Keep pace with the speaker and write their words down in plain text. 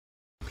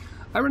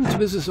I run into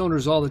business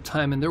owners all the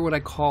time, and they're what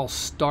I call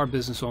star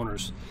business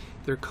owners.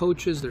 They're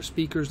coaches, they're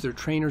speakers, they're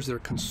trainers, they're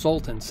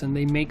consultants, and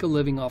they make a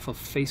living off of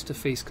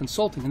face-to-face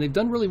consulting, and they've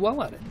done really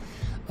well at it.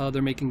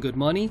 They're making good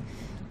money.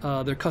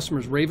 Their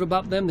customers rave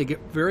about them. They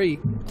get very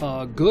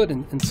good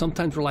and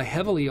sometimes rely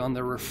heavily on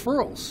their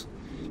referrals.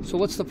 So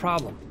what's the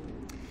problem?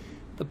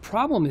 The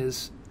problem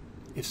is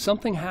if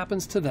something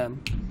happens to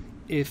them,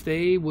 if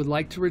they would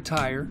like to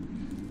retire,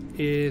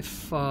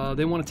 if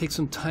they want to take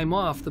some time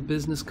off, the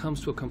business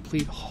comes to a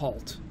complete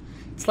halt.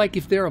 It's like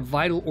if they're a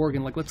vital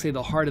organ, like let's say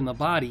the heart in the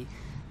body,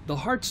 the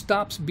heart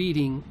stops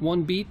beating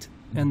one beat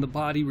and the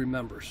body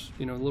remembers,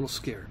 a little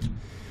scared.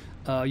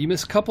 You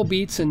miss a couple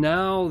beats and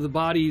now the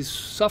body's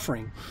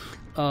suffering.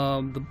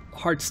 The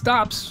heart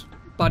stops,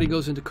 body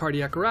goes into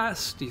cardiac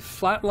arrest, you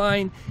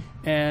flatline,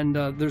 and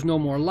there's no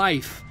more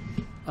life.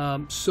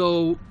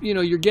 So,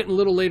 you're getting a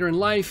little later in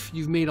life,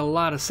 you've made a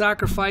lot of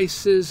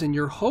sacrifices, and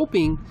you're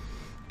hoping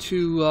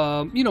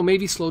to,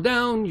 maybe slow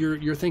down,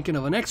 you're thinking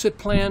of an exit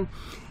plan,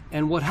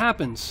 and what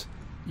happens?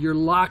 You're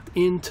locked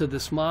into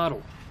this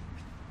model.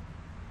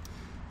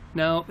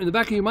 Now, in the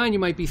back of your mind, you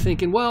might be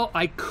thinking, well,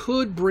 I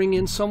could bring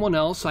in someone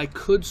else. I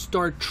could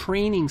start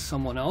training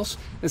someone else.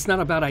 It's not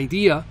a bad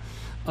idea,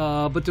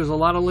 but there's a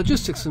lot of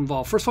logistics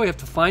involved. First of all, you have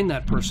to find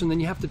that person.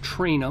 Then you have to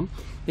train them.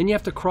 Then you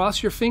have to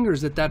cross your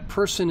fingers that that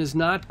person is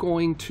not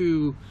going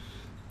to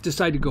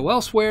decide to go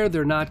elsewhere.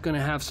 They're not going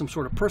to have some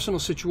sort of personal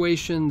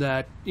situation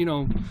that,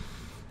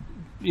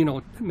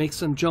 makes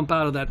them jump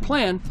out of that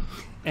plan.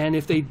 And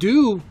if they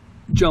do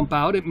jump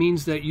out, it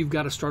means that you've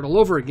got to start all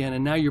over again.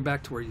 And now you're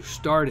back to where you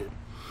started.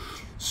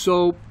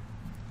 So,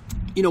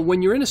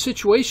 when you're in a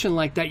situation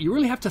like that, you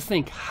really have to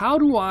think, how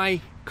do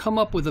I come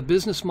up with a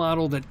business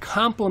model that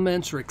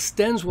complements or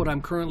extends what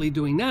I'm currently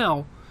doing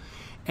now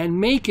and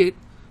make it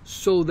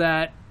so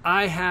that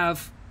I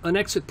have an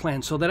exit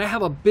plan, so that I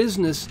have a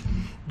business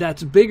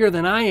that's bigger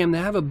than I am, that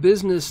I have a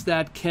business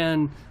that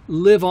can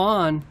live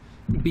on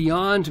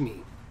beyond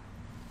me.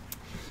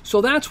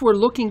 So that's where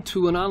looking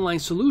to an online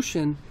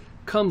solution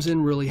comes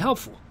in really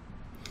helpful.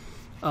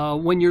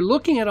 When you're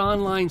looking at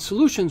online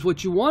solutions,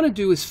 what you want to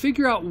do is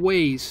figure out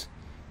ways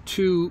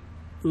to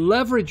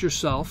leverage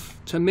yourself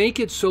to make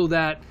it so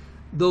that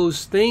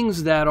those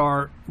things that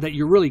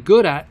you're really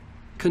good at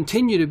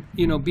continue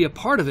to be a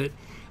part of it,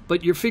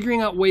 but you're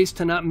figuring out ways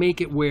to not make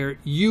it where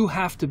you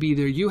have to be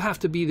there. You have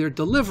to be there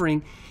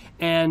delivering,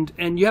 and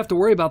you have to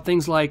worry about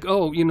things like,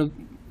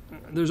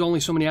 there's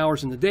only so many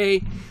hours in the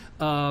day.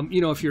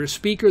 If you're a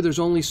speaker, there's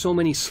only so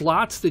many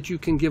slots that you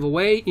can give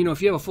away.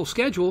 If you have a full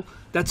schedule,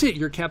 that's it.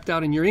 You're capped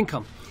out in your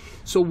income.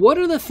 So what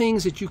are the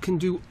things that you can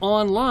do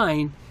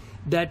online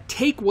that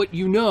take what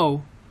you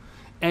know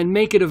and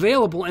make it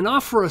available and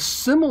offer a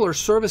similar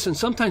service, and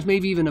sometimes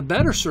maybe even a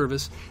better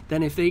service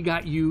than if they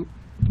got you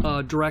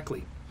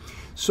directly?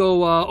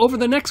 So over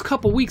the next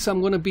couple weeks,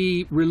 I'm going to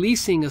be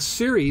releasing a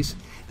series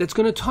that's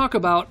going to talk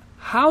about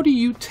how do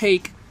you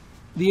take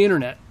the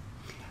internet.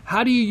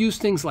 How do you use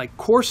things like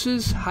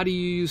courses? How do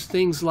you use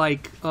things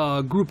like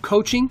group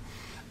coaching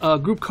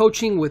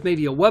with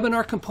maybe a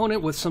webinar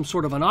component, with some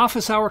sort of an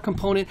office hour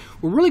component?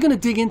 We're really going to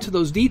dig into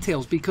those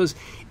details, because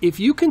if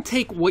you can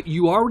take what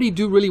you already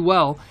do really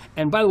well,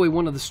 and by the way,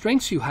 one of the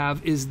strengths you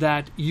have is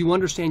that you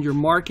understand your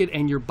market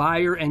and your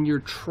buyer and your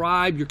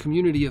tribe, your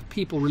community of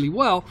people really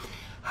well.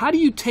 How do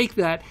you take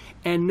that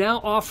and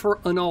now offer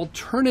an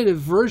alternative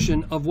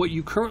version of what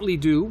you currently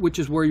do, which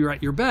is where you're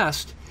at your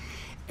best,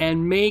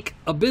 and make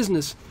a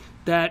business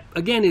that,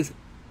 again, is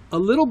a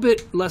little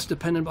bit less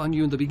dependent on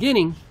you in the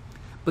beginning,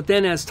 but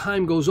then as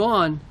time goes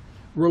on,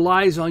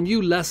 relies on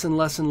you less and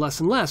less and less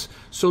and less.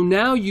 So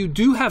now you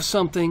do have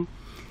something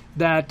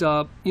that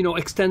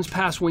extends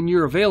past when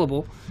you're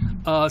available,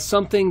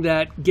 something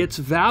that gets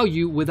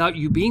value without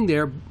you being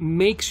there,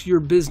 makes your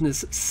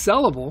business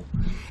sellable,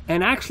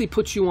 and actually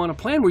puts you on a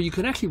plan where you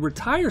can actually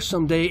retire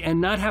someday and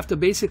not have to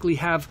basically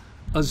have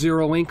a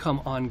zero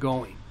income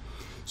ongoing.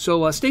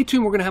 So stay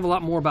tuned. We're going to have a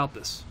lot more about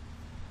this.